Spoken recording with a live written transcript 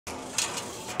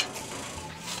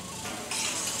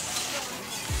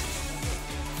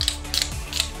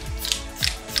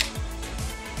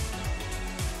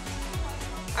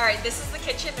All right, this is the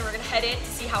kitchen, and we're gonna head in to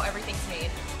see how everything's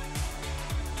made.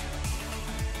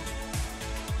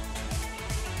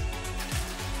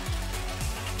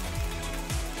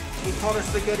 We call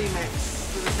this the goodie mix.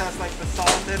 So this has like the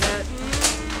salt in it.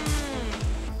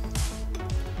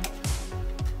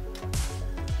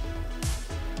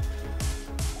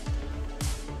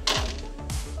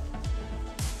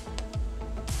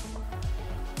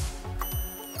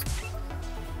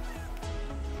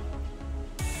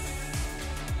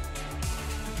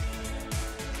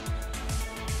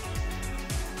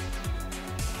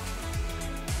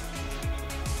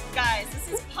 Guys, this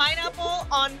is pineapple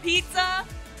on pizza.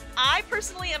 I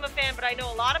personally am a fan, but I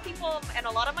know a lot of people and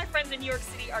a lot of my friends in New York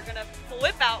City are gonna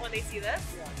flip out when they see this.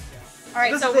 Yeah. All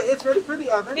right, so it's ready for the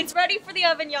oven. it's ready for the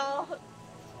oven, y'all.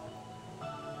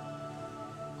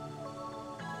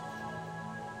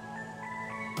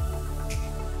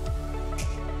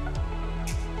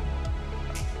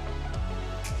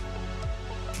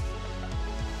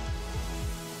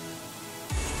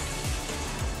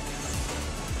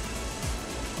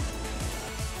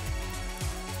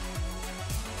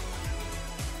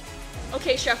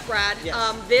 Okay, Chef Brad,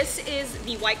 Yes. this is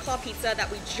the White Claw pizza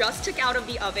that we just took out of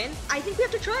the oven. I think we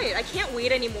have to try it. I can't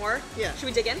wait anymore. Yeah. Should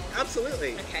we dig in?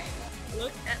 Absolutely. Okay.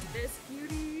 Look at this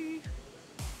beauty.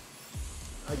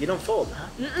 You don't fold, huh?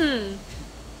 Mm-mm.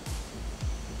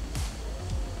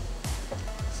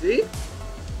 See?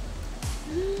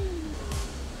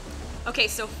 Okay,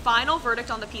 so final verdict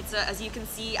on the pizza. As you can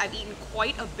see, I've eaten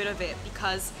quite a bit of it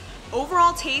because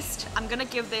overall taste, I'm gonna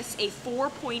give this a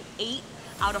 4.8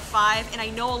 out of 5, and I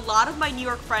know a lot of my New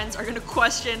York friends are gonna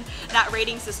question that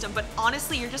rating system, but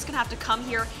honestly, you're just gonna have to come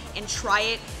here and try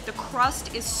it. The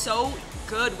crust is so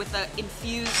good with the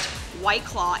infused White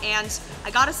Claw, and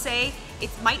I gotta say, it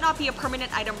might not be a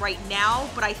permanent item right now,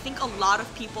 but I think a lot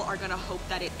of people are gonna hope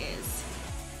that it is.